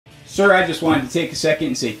Sir, I just wanted to take a second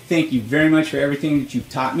and say thank you very much for everything that you've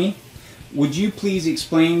taught me. Would you please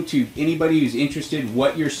explain to anybody who's interested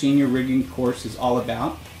what your senior rigging course is all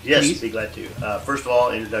about? Yes, please? be glad to. First of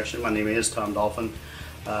all, introduction, my name is Tom Dolphin.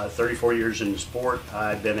 34 years in the sport.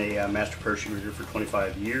 I've been a master parachute rigger for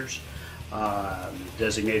 25 years.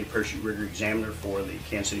 Designated parachute rigger examiner for the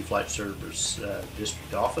Kansas City Flight Service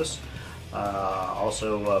District Office.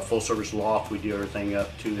 Also full service Loft. We do everything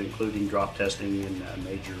up to including drop testing and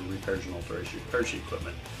major repairs and alterations of parachute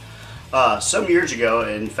equipment. Some years ago,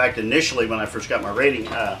 in fact initially when I first got my rating,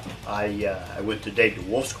 I went to Dave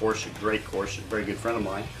DeWolf's course, a great course, a very good friend of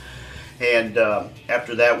mine. And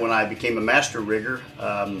after that, when I became a master rigger,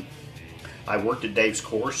 I worked at Dave's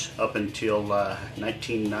course up until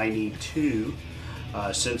 1992.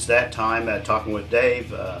 Since that time, talking with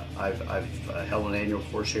Dave, I've held an annual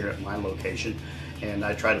course here at my location, and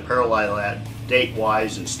I try to parallel that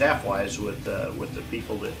date-wise and staff-wise with the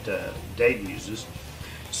people that Dave uses.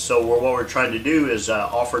 So what we're trying to do is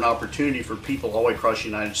offer an opportunity for people all the way across the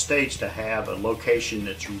United States to have a location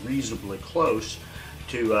that's reasonably close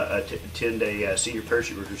to attend a senior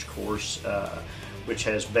parachute riggers course, which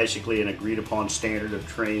has basically an agreed upon standard of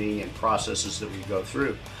training and processes that we go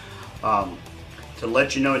through. To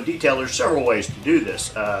let you know in detail, there's several ways to do this.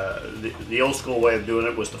 The old school way of doing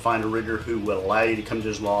it was to find a rigger who would allow you to come to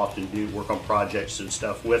his loft and work on projects and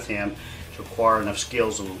stuff with him to acquire enough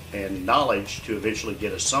skills and knowledge to eventually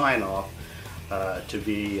get a sign off to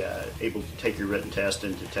be able to take your written test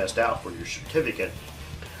and to test out for your certificate.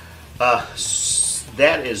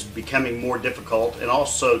 That is becoming more difficult, and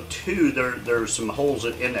also too there's some holes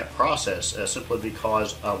in that process simply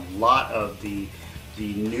because a lot of the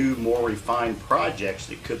new, more refined projects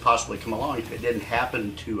that could possibly come along, if it didn't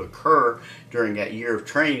happen to occur during that year of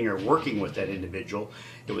training or working with that individual,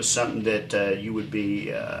 it was something that you would be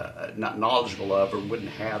not knowledgeable of or wouldn't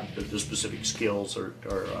have the specific skills or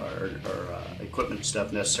equipment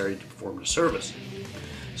stuff necessary to perform the service.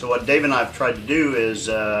 So what Dave and I have tried to do is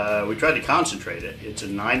we tried to concentrate it. It's a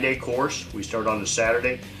 9-day course. We start on a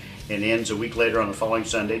Saturday and ends a week later on the following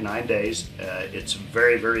Sunday, 9 days. It's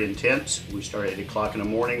very, very intense. We start at 8 o'clock in the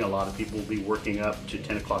morning. A lot of people will be working up to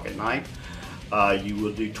 10 o'clock at night. You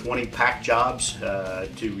will do 20 pack jobs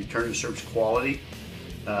to return to service quality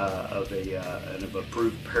of an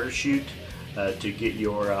approved parachute to get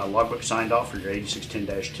your logbook signed off for your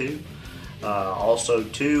 8610-2. Also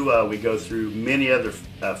too, we go through many other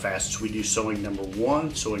facets. We do sewing number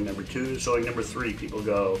 1, sewing number 2, sewing number 3. People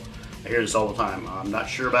go, I hear this all the time, I'm not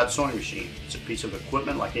sure about the sewing machine. It's a piece of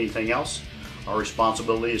equipment like anything else. Our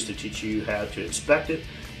responsibility is to teach you how to inspect it,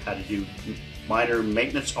 how to do minor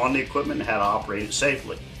maintenance on the equipment, and how to operate it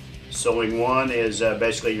safely. Sewing 1 is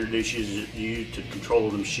basically introduces you to control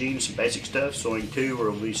of the machine, some basic stuff. Sewing 2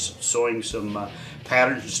 will be sewing some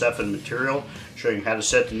patterns and stuff in the material, showing you how to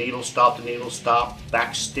set the needle, stop,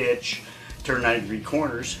 back stitch, turn 90-degree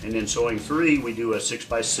corners. And then sewing 3, we do a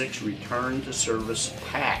 6x6 return to service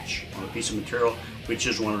patch on a piece of material, which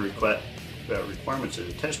is one of the requirements of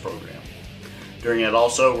the test program. During that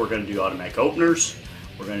also, we're going to do automatic openers.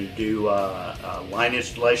 We're going to do line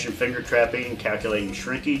installation, finger trapping, calculating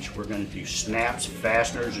shrinkage. We're going to do snaps,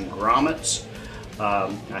 fasteners, and grommets.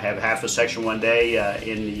 I have half a section one day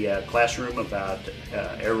in the classroom about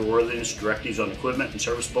airworthiness, directives on equipment and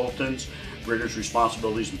service bulletins, riggers'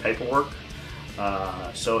 responsibilities and paperwork.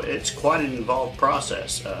 So it's quite an involved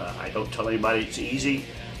process. I don't tell anybody it's easy,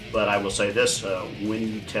 but I will say this,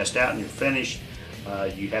 when you test out and you're finished,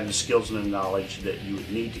 you have the skills and the knowledge that you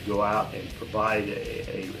would need to go out and provide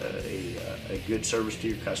a good service to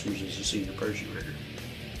your customers as a senior parachute rigger.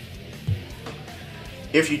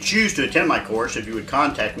 If you choose to attend my course, if you would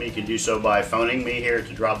contact me, you can do so by phoning me here at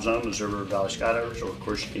the Drop Zone, Missouri River Valley Skydivers, or of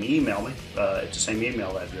course you can email me. It's the same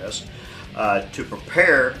email address. To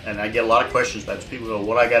prepare, and I get a lot of questions about this. People go,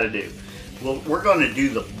 what I got to do? Well, we're going to do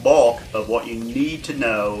the bulk of what you need to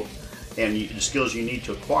know and the skills you need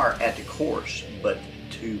to acquire at the course. But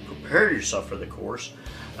to prepare yourself for the course,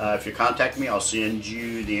 if you contact me, I'll send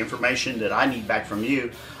you the information that I need back from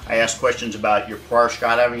you. I ask questions about your prior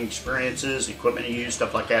skydiving experiences, equipment you use,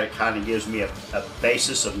 stuff like that. It kind of gives me a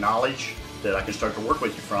basis of knowledge that I can start to work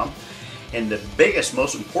with you from. And the biggest,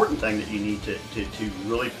 most important thing that you need to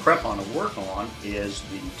really prep on and work on is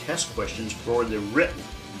the test questions for the written.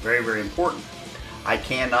 Very, very important. I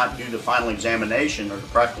cannot do the final examination or the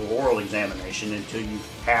practical oral examination until you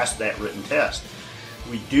pass that written test.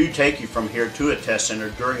 We do take you from here to a test center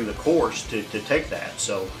during the course to take that.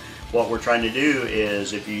 So what we're trying to do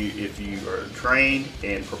is if you are trained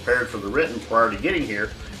and prepared for the written prior to getting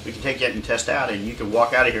here, we can take that and test out, and you can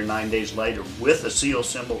walk out of here 9 days later with a seal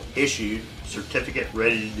symbol issued, certificate,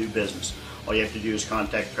 ready to do business. All you have to do is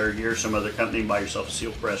contact Paragear or some other company and buy yourself a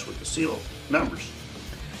seal press with the seal numbers.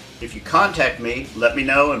 If you contact me, let me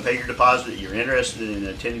know and pay your deposit that you're interested in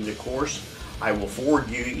attending the course. I will forward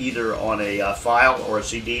you either on a file or a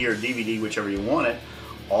CD or DVD, whichever you want it,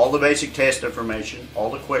 all the basic test information,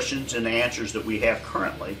 all the questions and answers that we have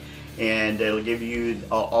currently, and it'll give you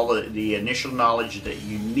all the initial knowledge that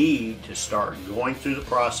you need to start going through the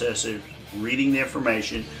process of reading the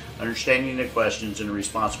information, understanding the questions, and the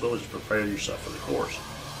responsibilities to prepare yourself for the course.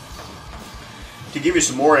 To give you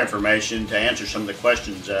some more information, to answer some of the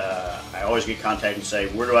questions, I always get contacted and say,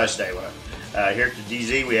 where do I stay? Here at the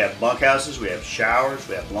DZ, we have bunkhouses, we have showers,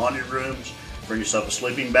 we have laundry rooms. Bring yourself a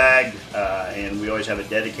sleeping bag, and we always have a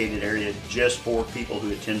dedicated area just for people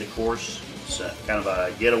who attend the course. It's kind of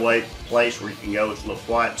a getaway place where you can go. It's a little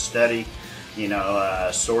quiet, study,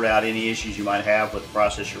 sort out any issues you might have with the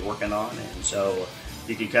process you're working on. And so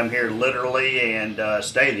you can come here literally and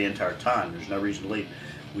stay the entire time. There's no reason to leave.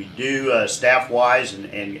 We do staff-wise and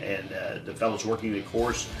the fellows working the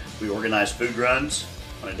course, we organize food runs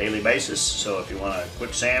on a daily basis. So if you want a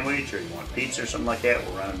quick sandwich or you want pizza or something like that,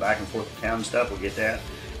 we're running back and forth to town and stuff. We'll get that,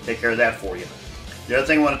 take care of that for you. The other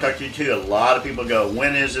thing I want to talk to you too, a lot of people go,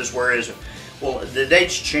 when is this, where is it? Well, the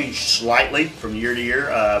dates change slightly from year to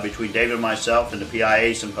year between David and myself and the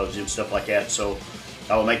PIA symposium, stuff like that. So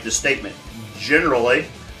I will make this statement. Generally,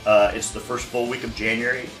 it's the first full week of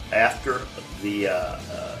January after the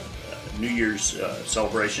New Year's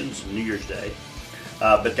celebrations, New Year's Day.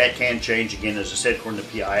 But that can change again, as I said, according to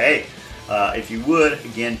PIA. If you would,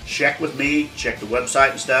 again, check with me, check the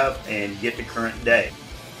website and stuff, and get the current day.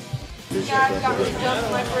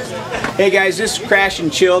 Hey guys, this is Crash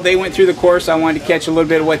and Chill. They went through the course. I wanted to catch a little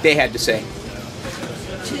bit of what they had to say. 2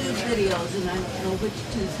 videos, and I don't know which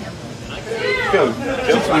two's him. Go.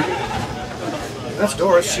 That's fine. That's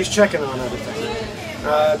Doris. She's checking on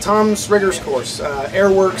everything. Tom's Riggers course,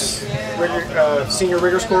 Airworks Senior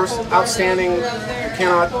Riggers course, outstanding. You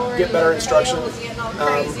cannot get better instruction.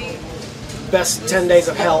 Best 10 days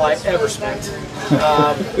of hell I ever spent.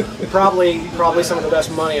 Probably some of the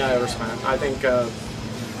best money I ever spent. I think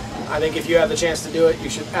if you have the chance to do it, you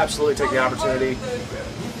should absolutely take the opportunity.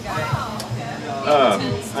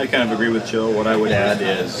 I kind of agree with Chill. What I would add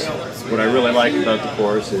is, what I really like about the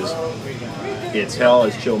course is it's hell,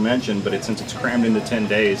 as Chill mentioned, but since it's crammed into 10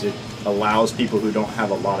 days, it allows people who don't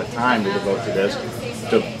have a lot of time to devote to this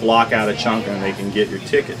to block out a chunk and they can get your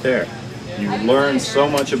ticket there. You learn so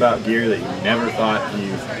much about gear that you never thought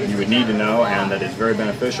you would need to know, and that is very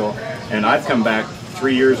beneficial. And I've come back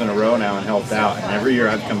 3 years in a row now and helped out, and every year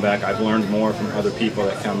I've come back, I've learned more from other people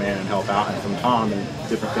that come in and help out, and from Tom and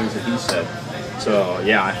different things that he said. So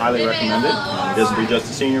yeah, I highly recommend it. It doesn't do just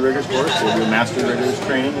the Senior Riggers course, we'll do Master Riggers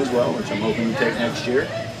training as well, which I'm hoping to take next year.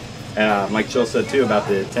 Like Chill said too about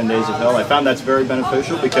the 10 days of hell, I found that's very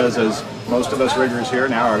beneficial because as most of us riggers here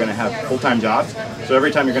now are going to have full-time jobs, so every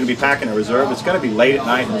time you're going to be packing a reserve, it's going to be late at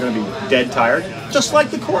night and you're going to be dead tired, just like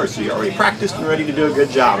the course. So you're already practiced and ready to do a good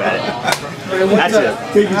job at it. That's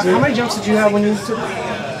it. How many jumps did you have when you took?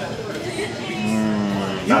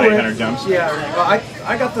 About 800 jumps. Yeah, well,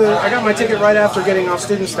 I got my ticket right after getting off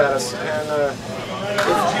student status, and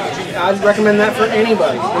I'd recommend that for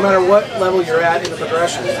anybody, no matter what level you're at in the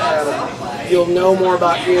progression. You'll know more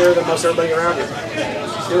about gear than most everybody around you.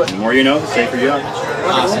 Just do it. The more you know, the safer you are.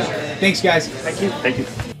 Awesome. Thanks, guys. Thank you. Thank you.